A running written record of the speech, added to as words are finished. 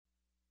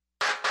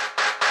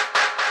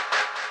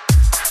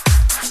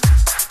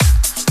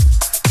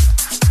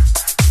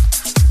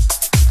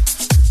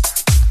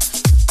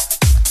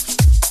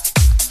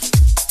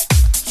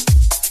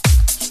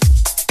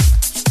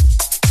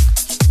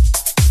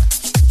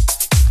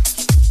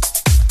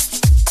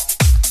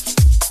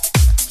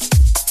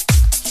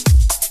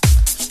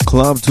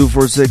Club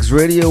 246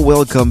 Radio,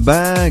 welcome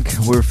back.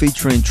 We're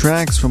featuring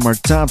tracks from our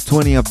top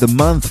 20 of the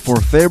month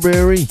for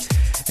February,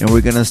 and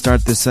we're gonna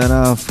start the set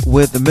off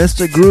with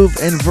Mr. Groove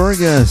and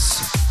Vargas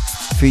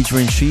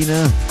featuring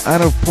Sheena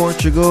out of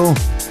Portugal.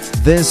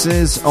 This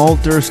is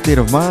Alter State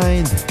of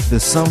Mind, the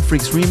Some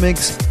Freaks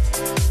remix,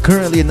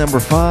 currently at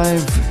number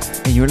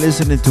 5, and you're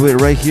listening to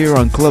it right here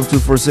on Club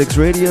 246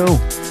 Radio,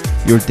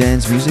 your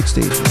dance music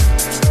station.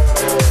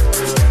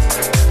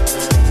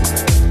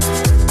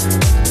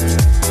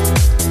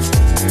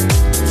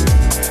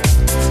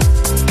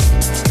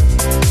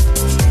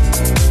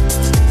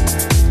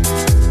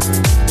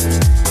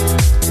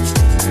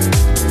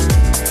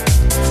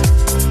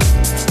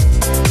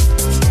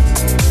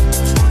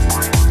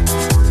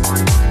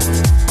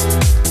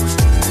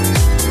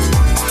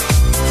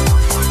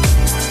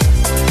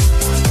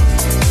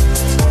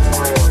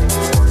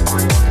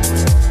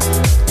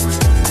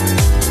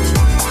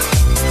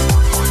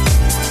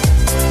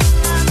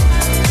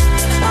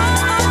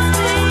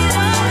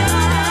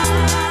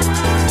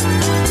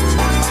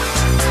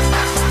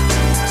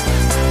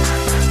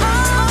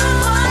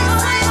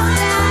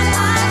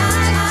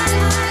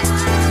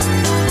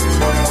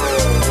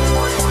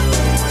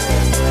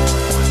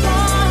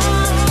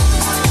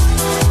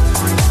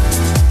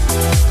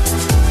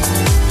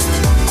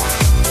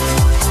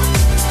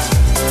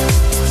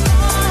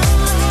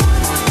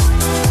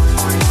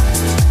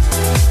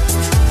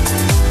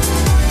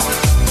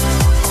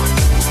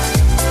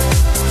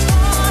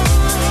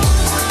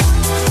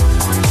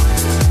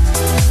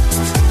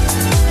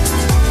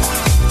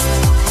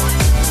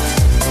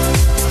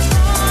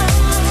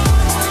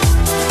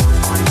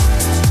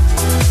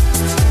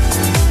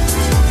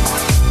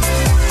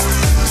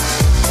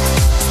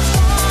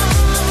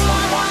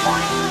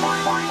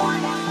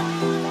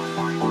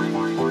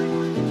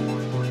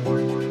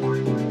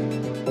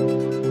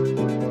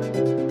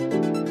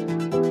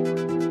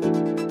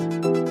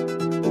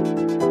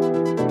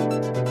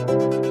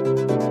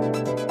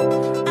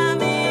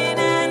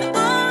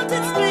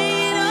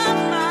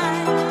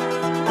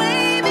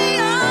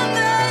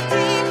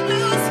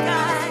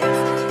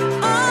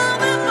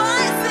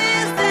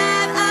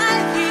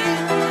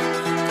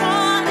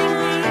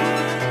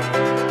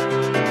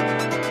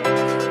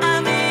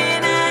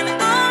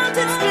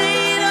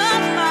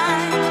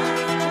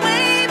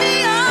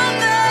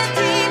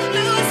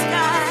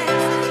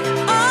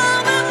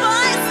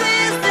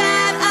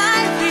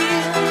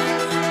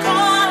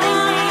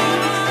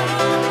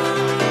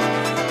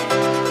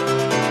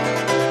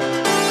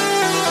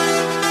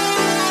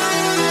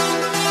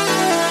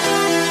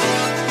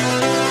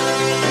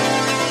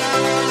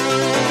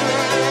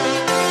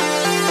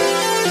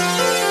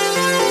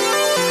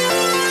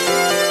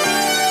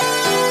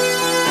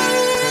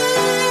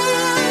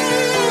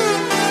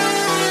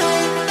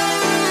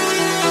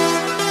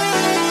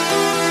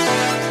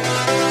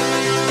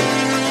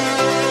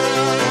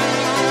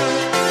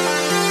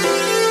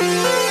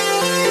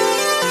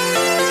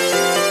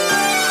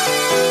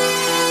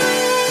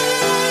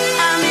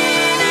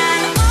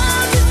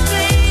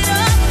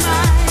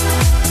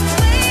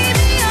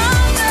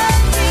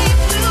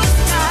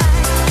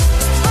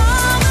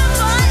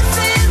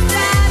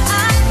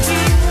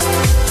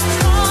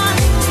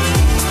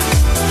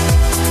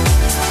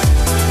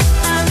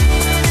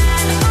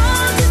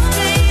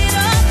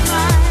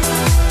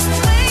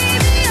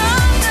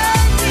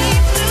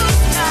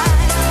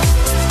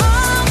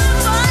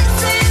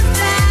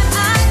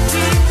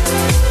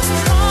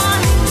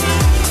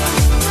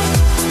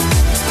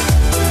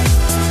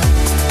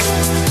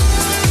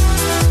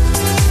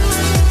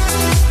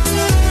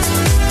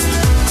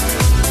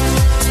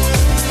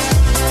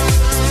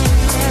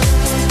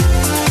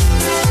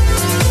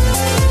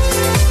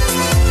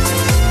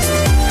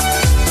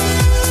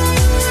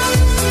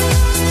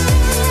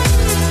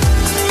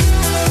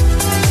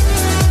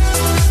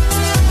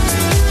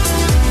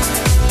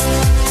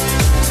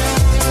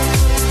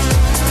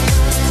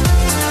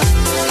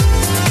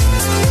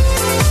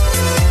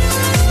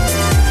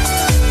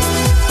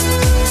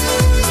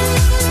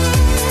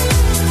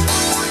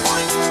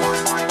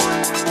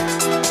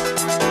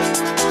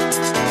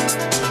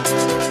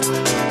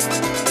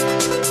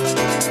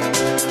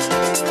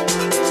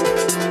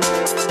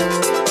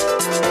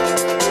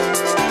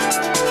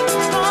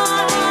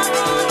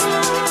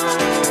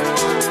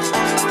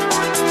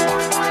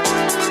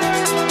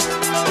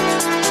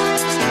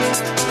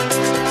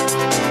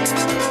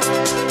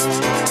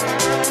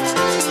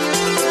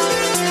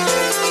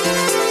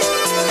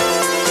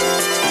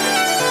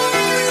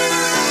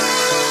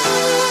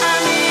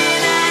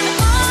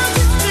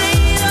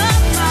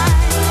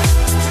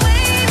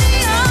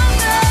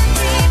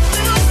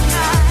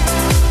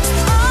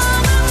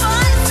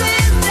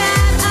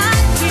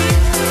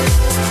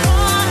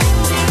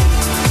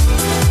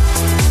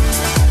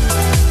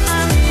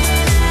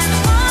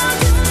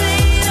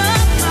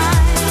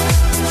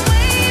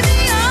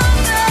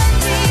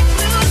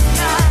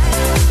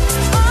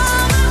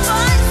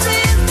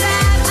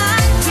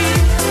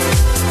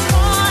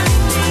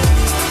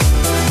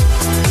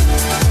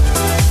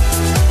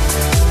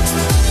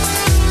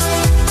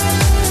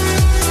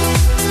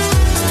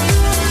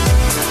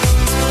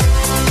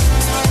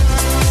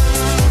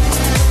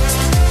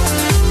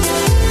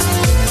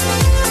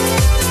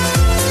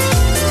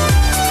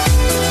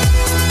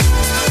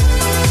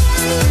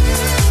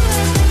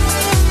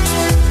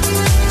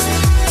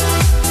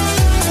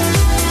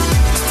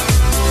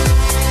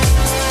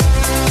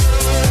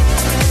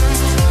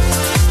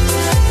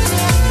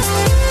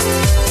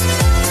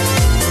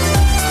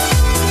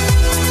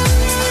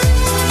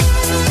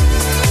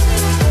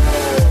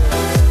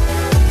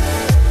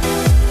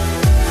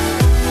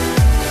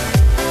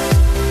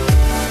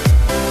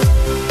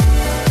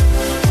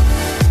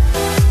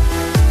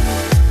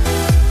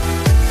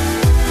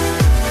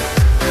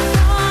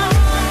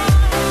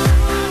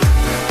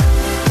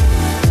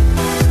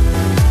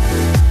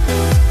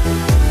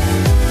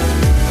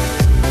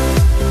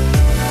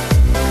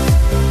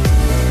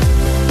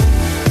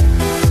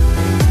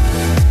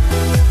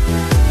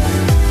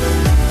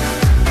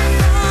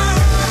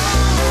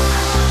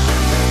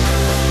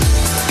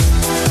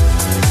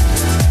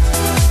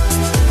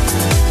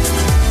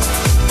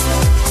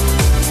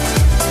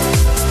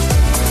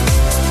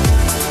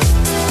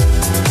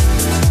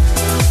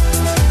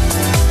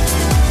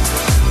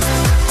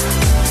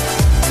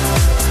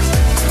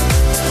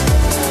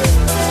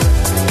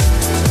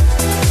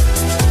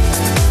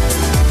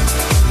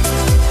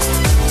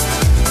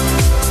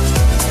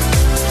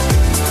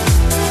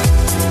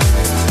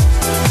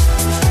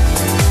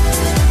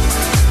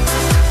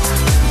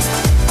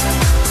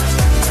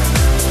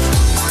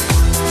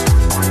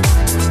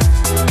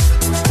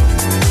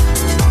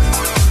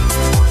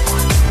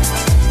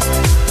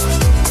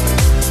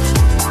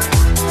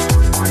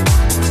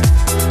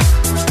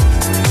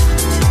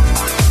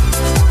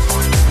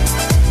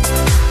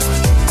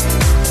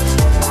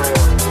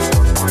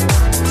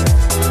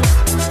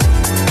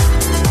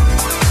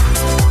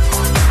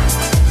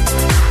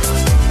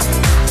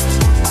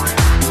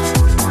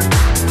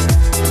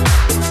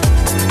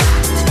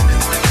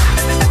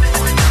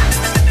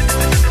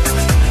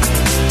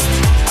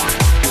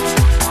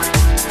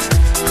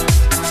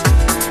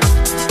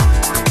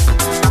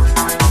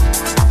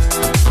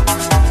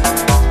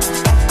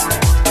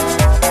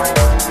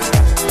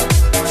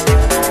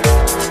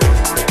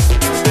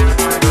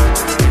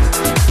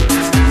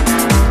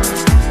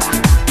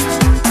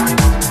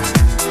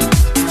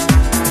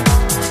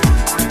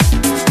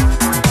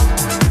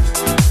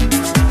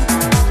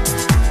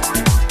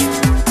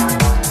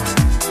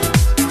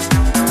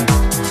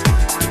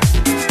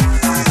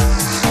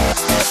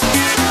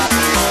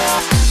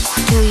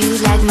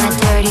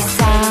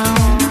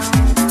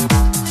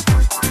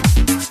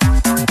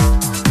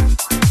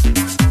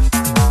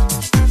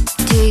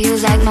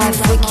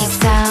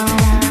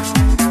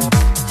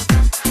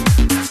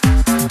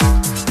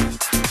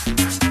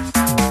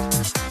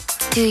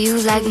 Do you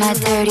like my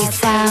dirty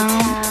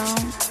sound?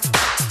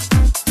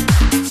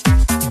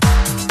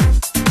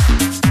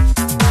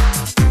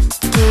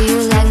 Do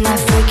you like my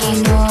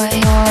freaky noise?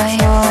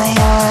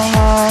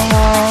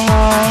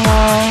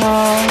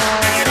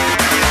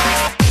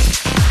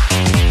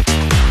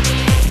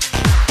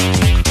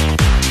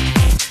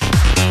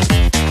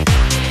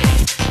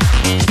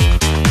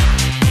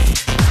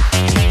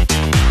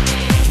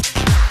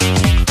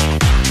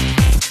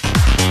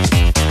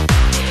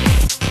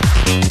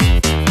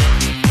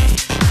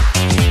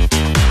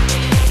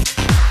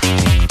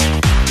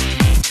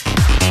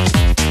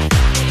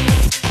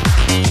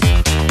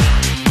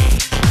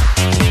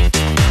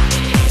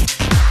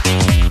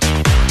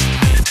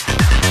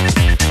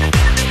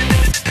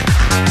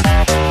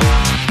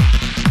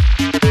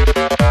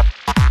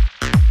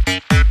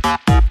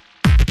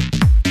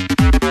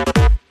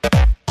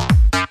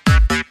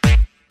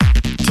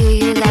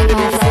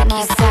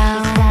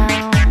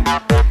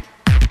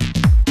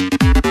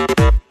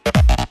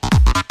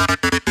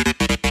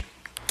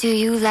 Do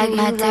you like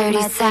my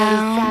dirty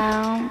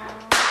sound?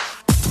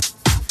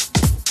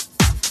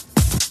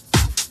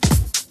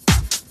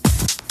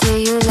 Do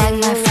you like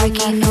my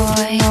freaky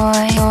noise?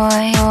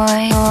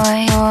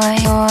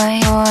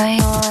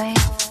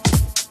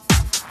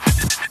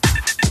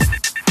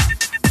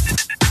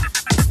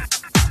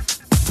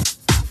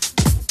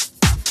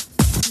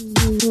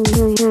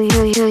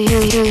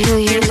 Do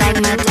you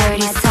like my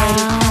dirty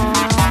sound?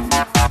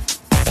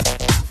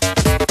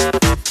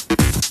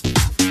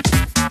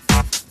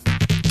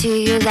 Do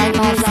you like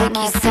my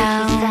freaky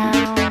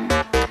sound?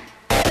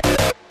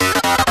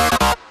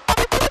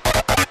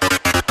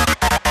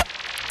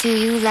 Do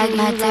you like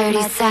my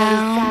dirty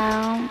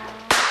sound?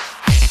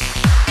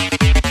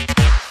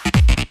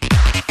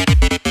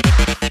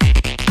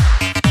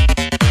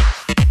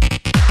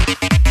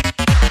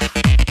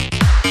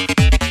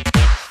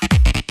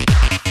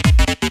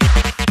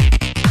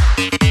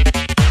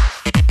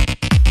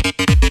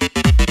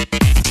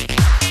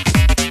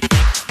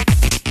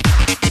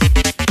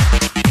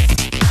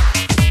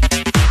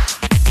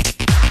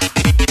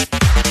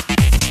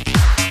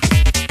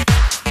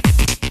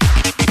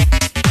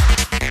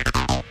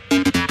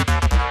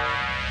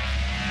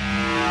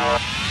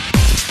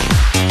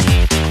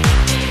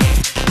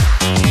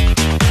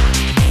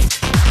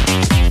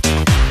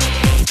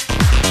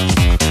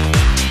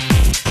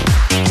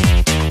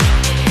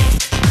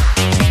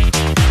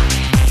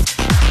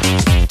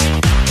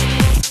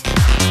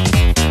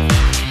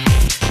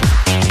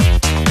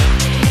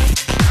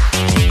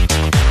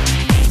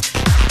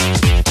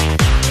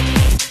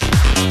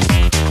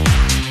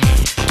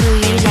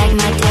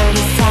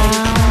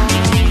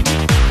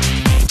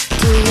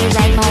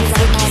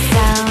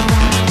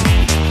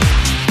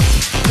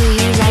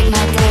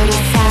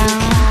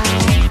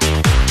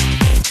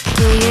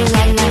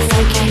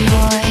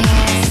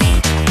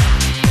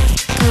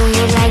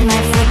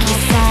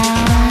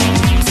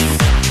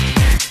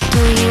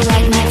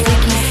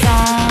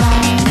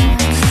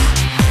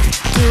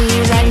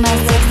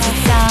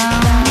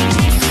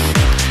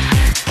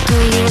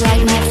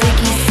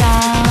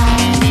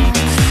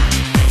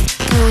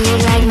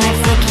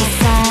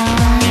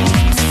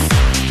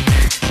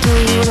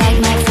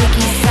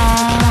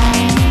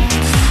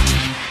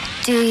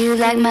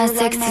 Like my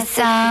sexy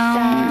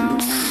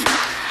sounds.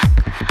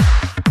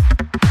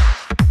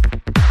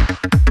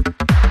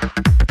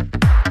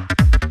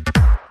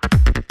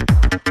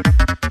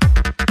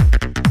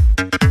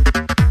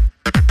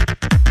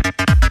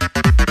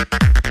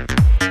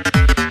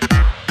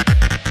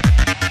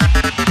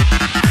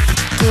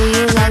 Do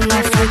you like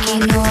my freaky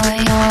noise?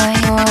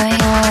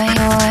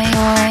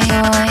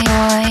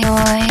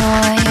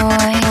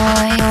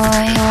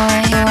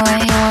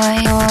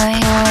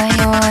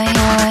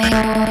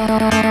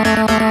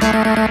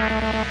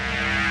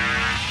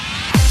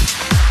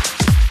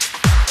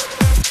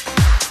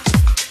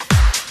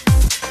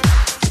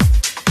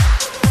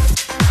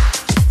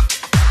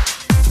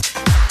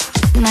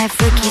 My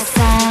freaky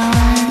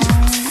sounds,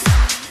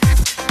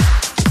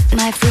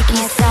 my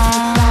freaky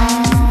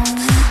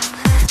sounds,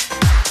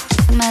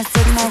 my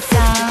sexy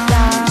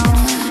sounds,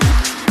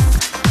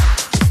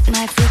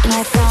 my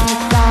freaky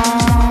sounds,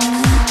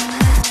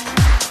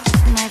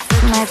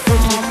 my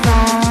freaky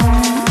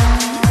sounds,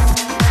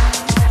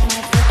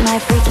 my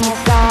freaky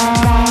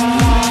sounds,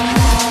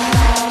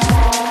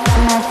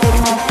 my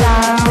sexy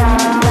sounds.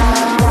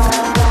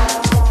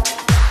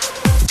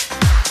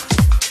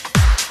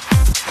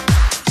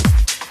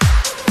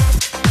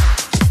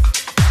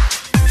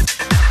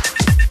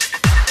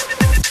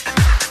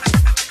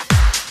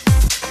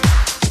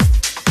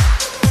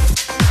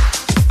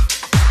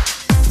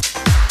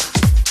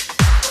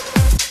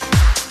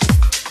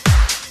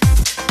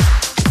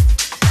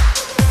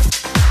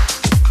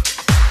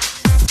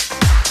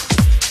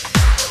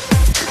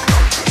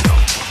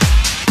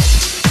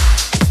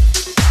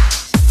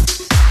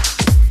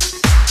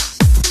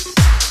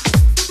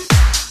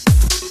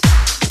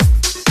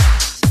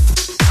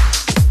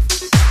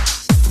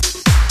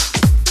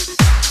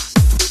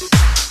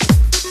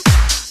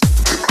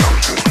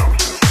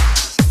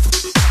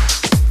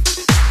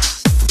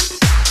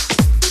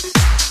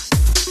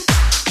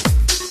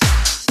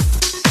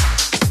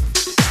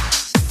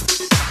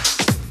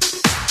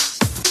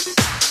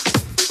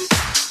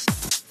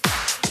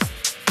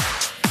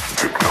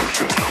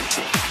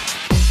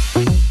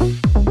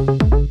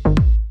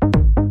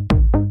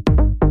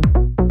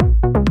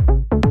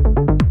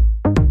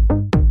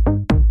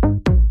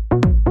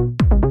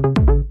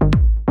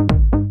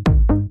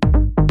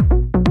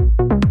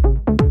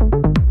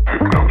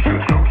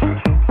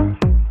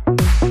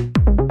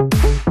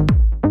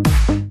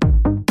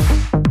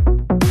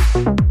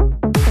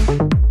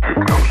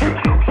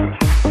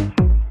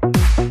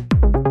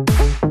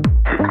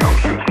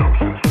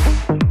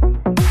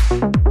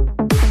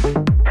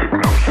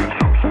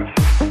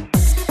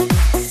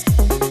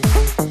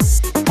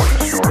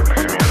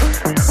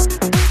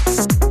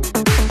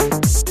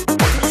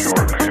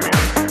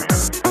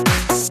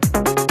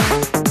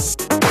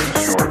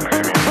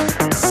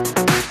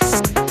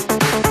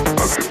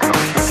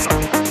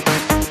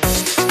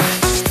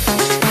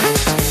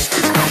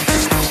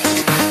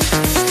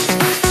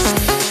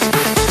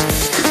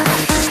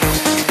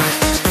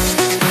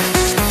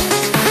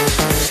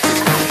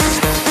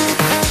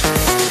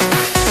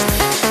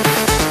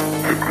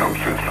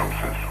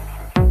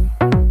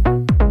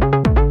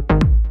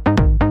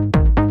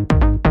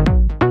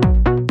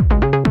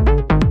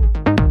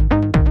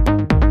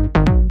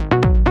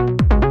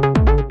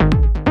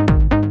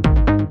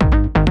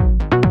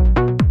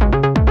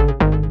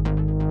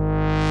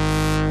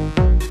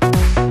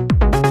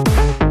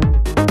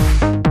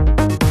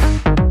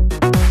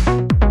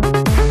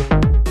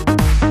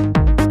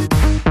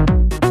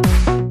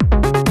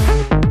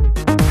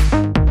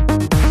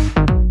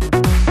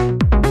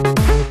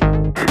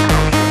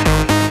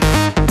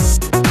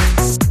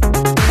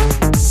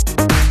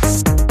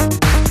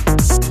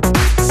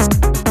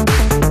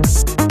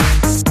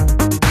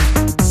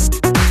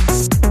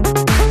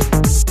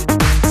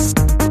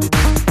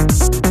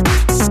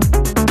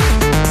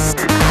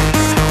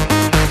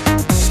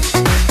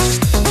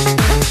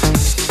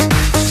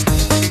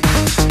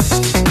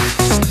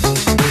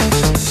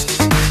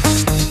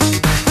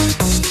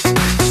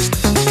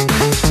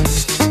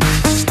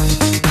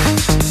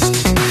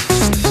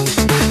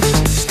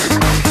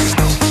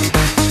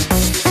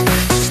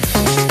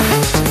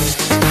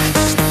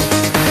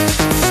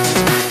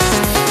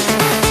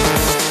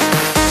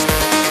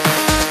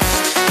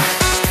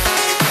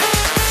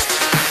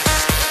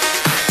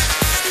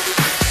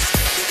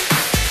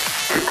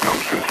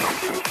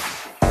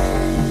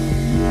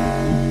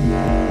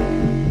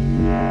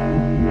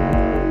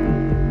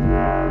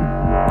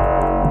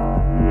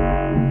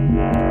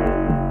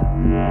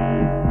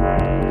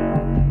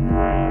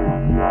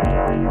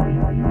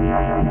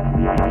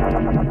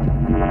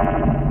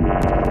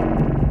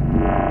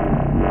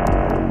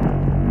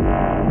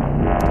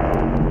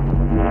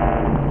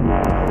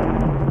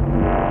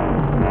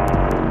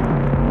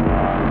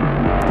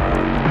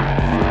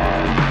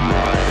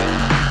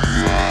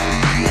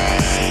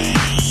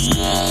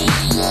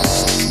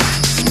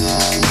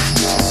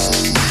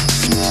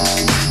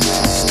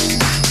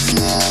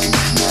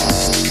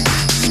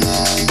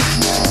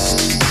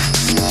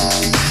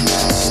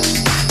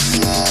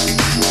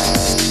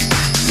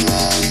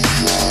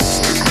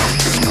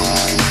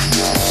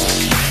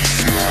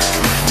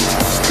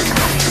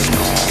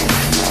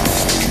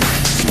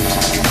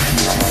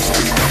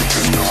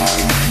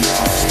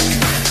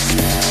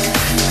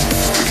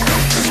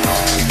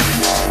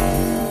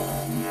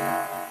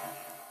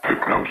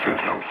 Club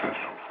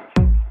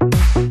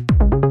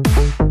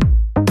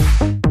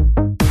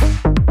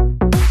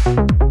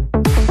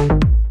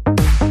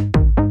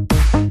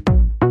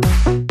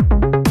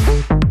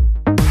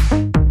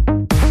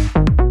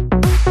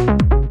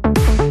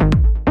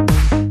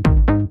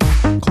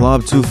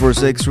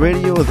 246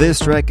 Radio. This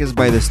track is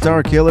by the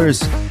Star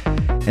Killers,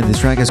 and this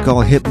track is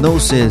called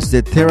Hypnosis,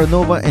 the Terra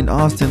Nova and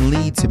Austin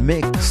Leeds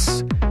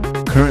mix.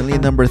 Currently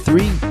number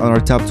 3 on our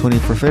top 20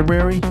 for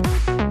February.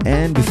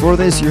 And before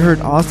this, you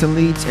heard Austin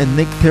Leeds and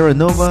Nick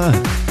Terranova,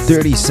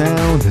 Dirty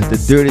Sound, the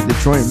Dirty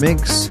Detroit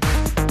mix.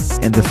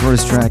 And the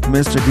first track,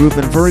 Mr. Groove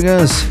and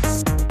Vergas,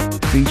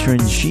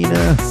 featuring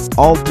Sheena,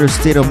 Alter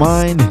State of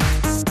Mind,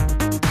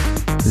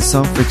 the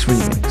Sunfix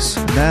remix.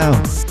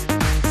 Now,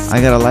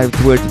 I got a live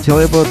tour to tell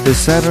you about this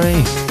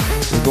Saturday.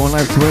 We're going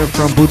live tour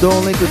from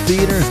Boudon Liquid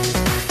Theater,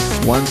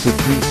 1 to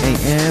 3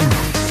 a.m.,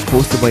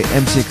 hosted by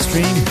MC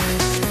Extreme.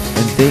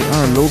 And they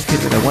are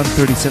located at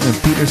 137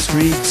 Peter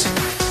Street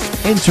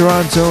in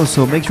Toronto,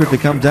 so make sure to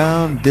come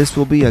down. This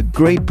will be a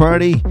great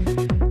party.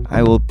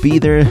 I will be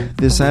there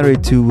this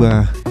Saturday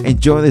to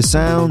enjoy the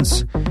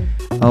sounds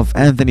of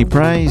Anthony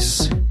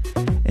Price.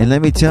 And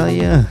let me tell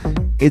you,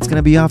 it's going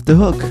to be off the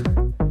hook.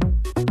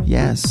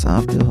 Yes,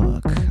 off the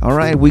hook.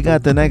 Alright, we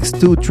got the next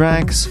 2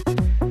 tracks,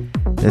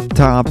 the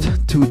top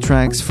 2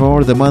 tracks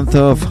for the month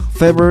of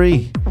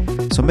February.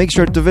 So make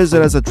sure to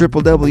visit us at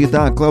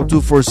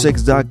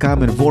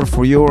www.club246.com and vote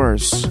for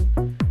yours.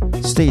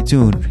 Stay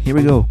tuned. Here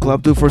we go.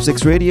 Club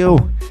 246 Radio.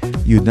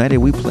 United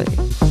we play.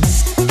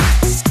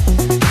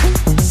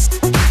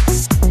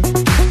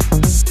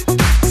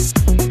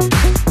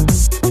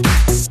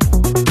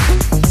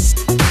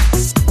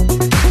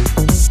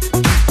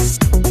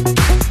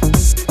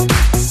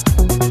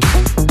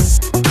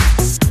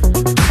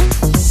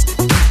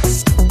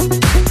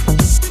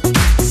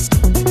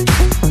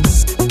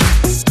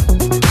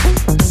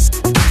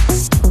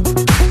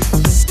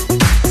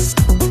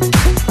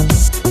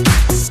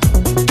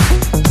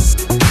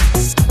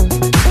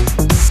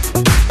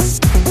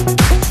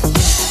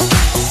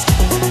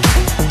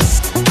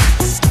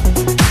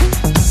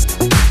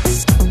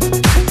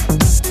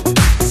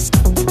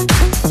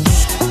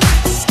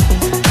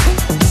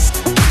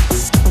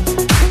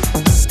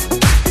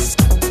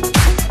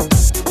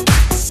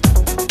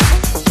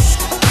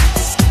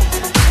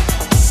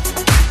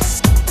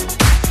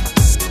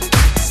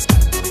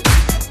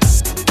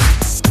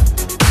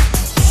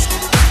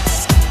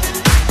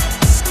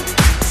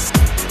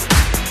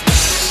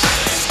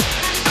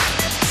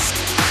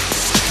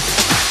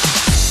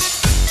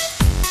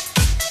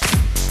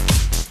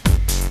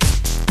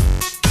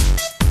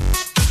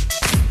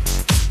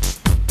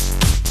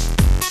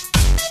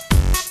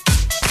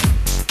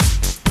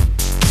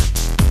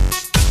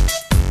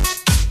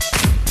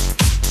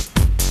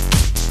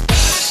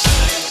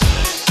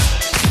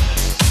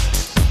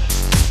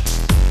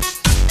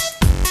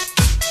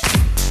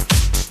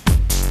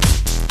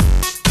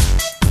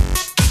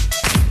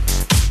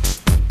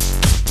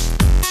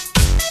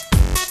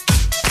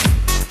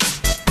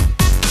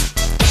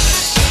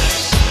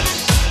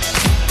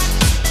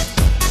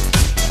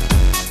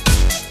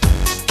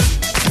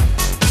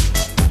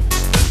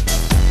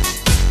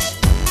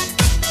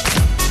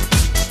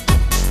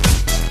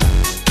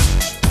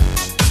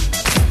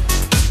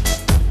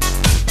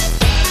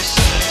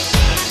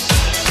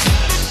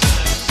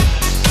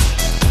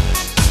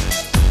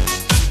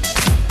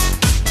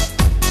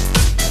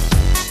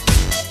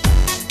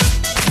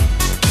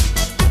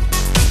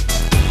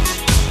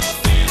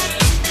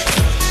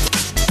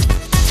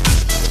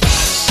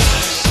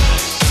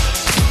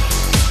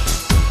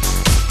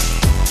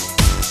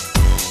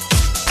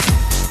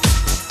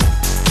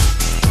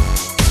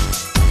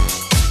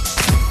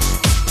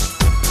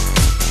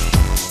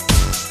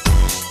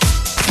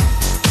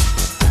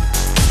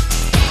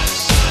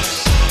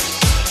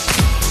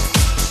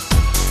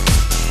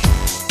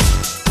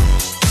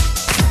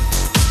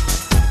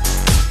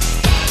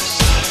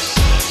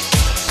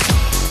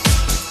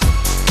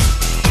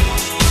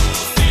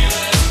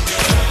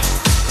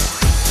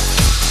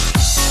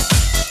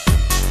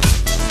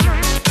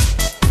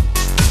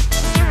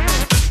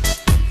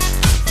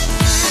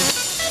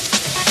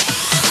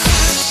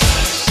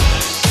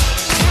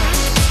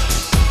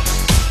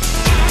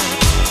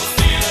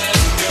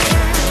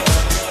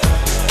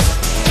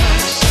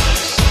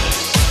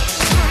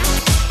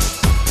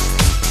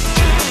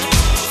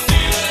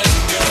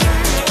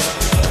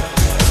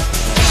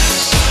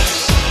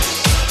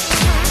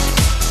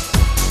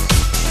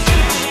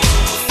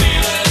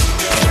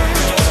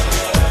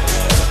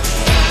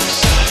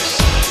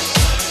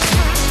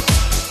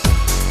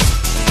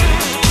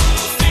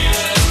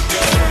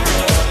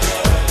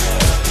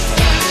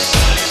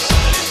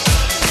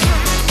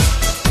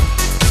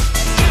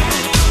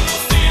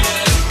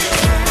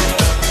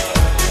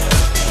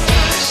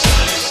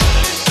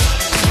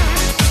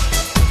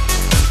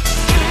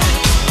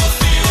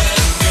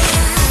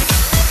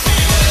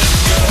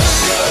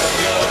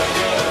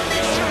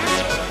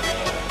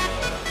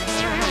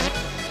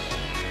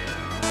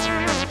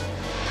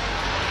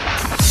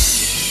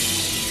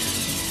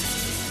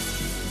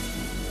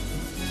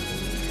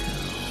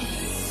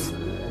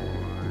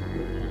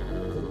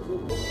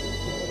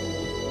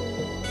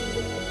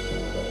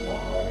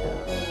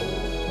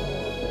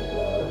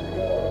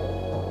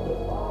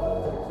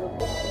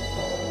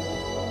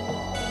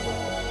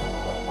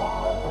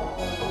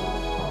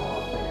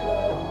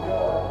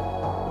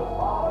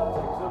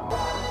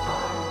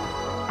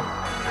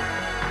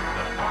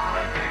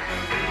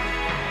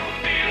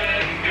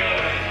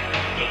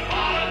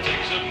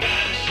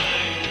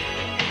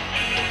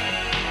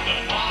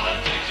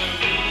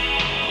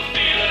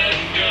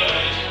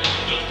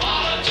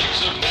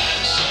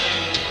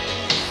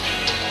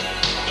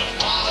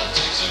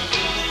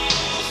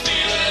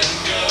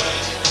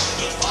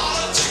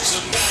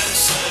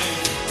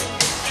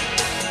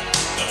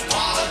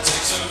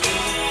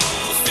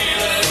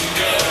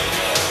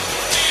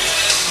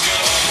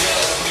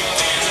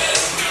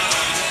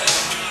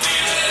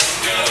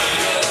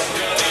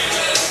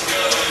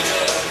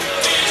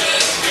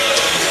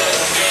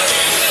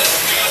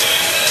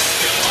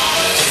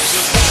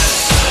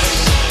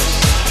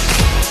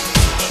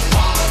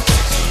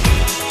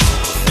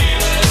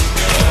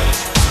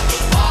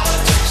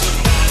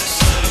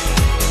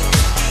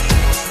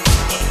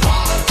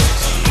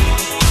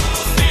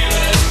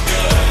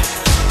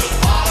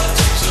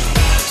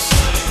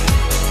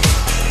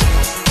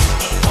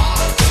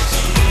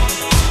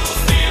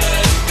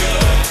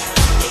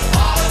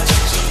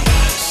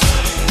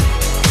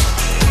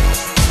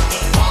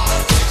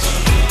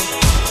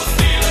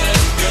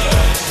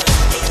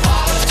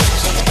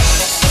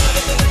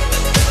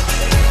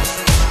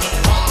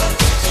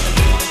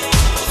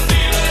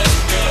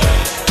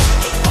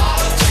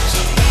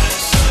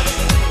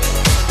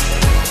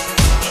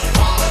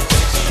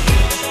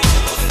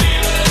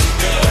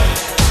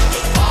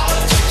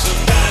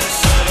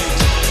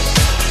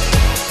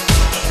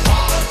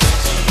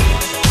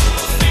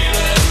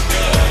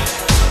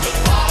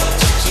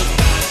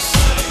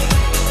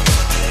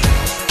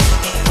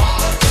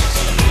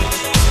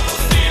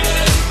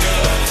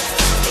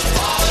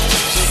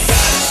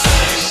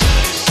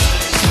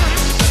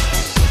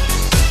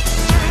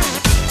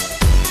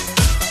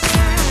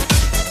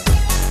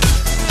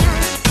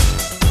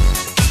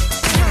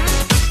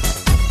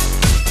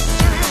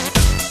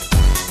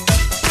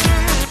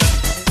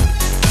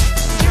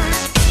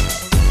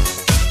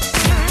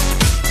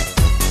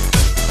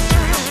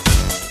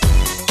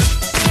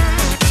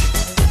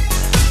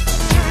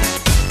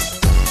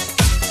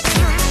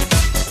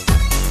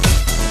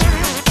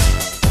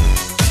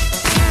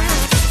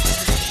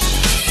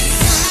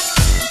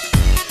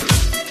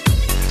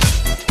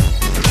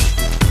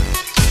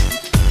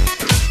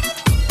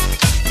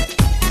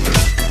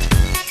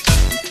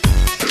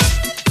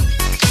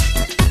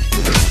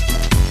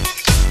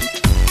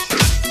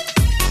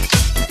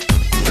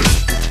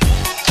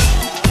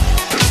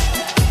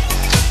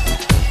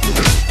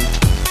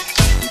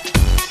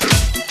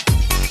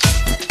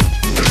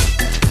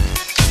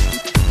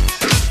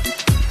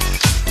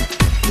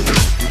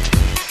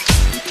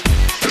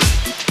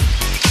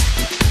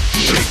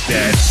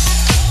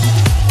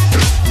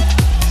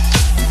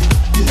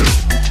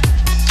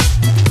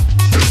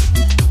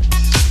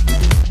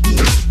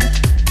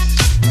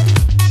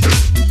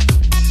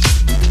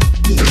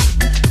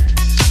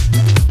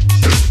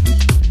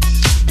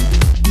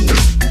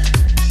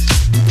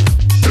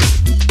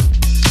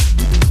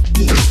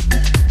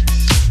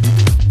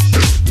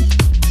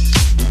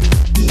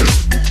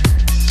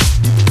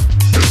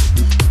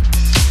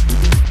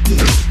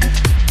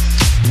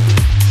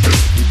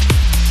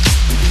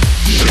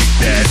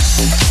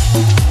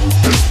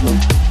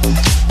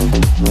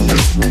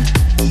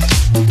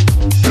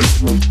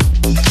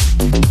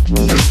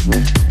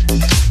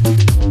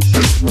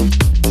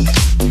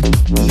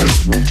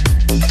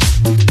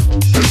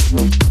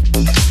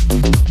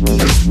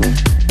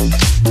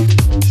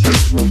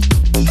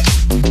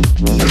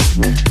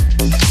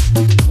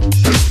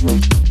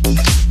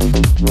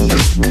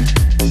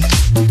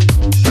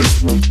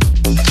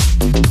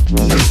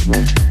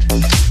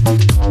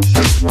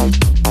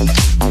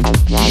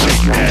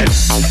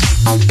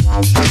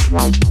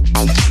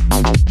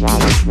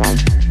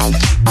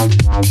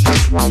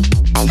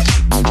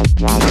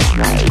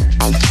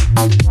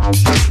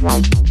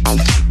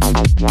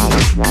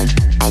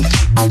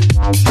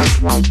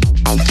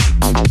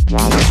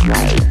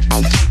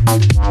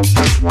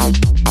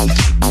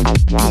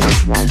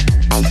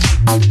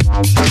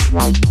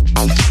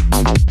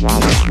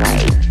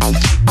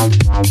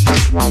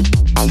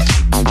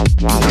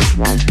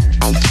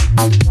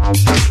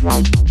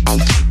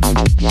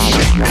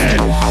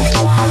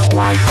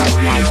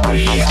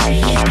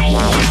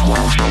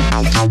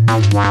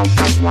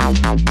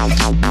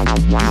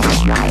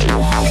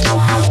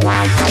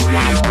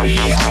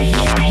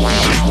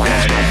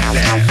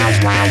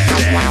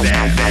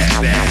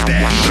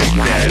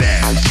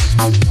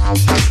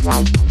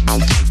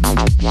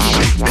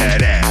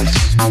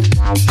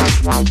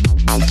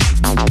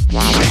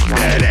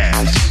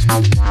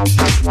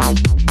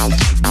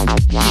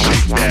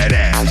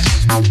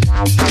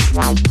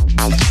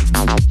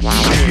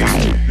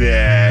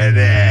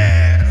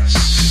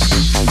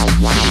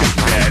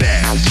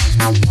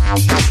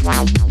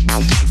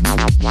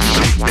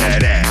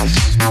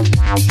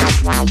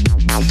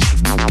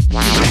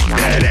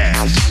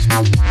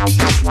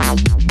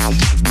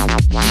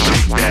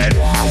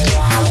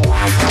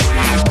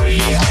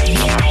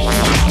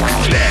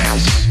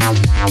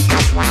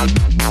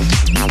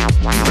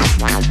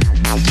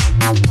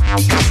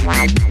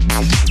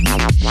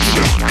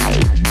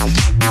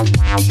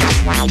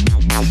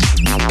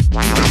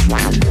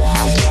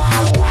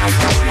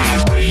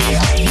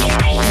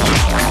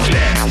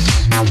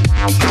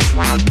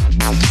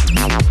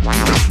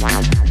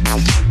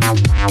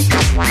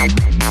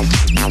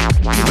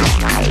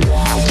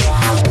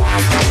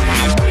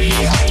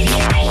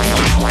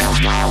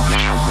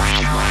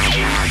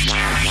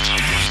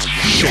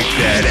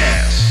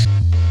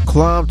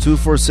 Club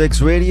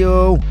 246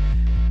 Radio.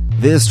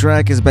 This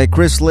track is by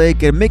Chris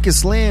Lake and Mickey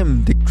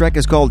Slim. The track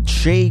is called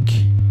Shake,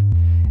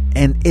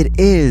 and it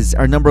is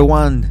our number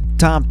one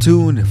top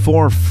tune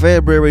for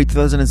February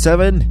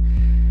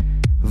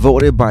 2007,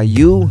 voted by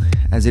you.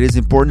 As it is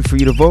important for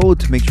you to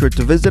vote, make sure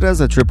to visit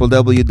us at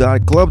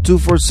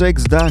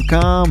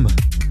www.club246.com.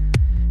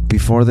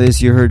 Before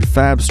this, you heard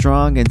Fab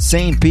Strong and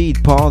St.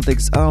 Pete,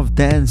 Politics of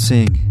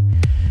Dancing.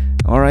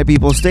 Alright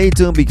people, stay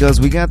tuned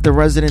because we got the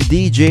resident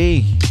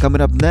DJ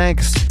coming up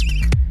next,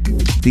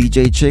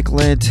 DJ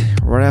Chicklet,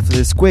 right after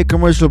this quick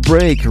commercial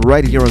break,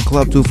 right here on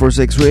Club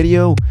 246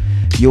 Radio,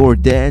 your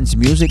dance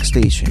music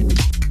station.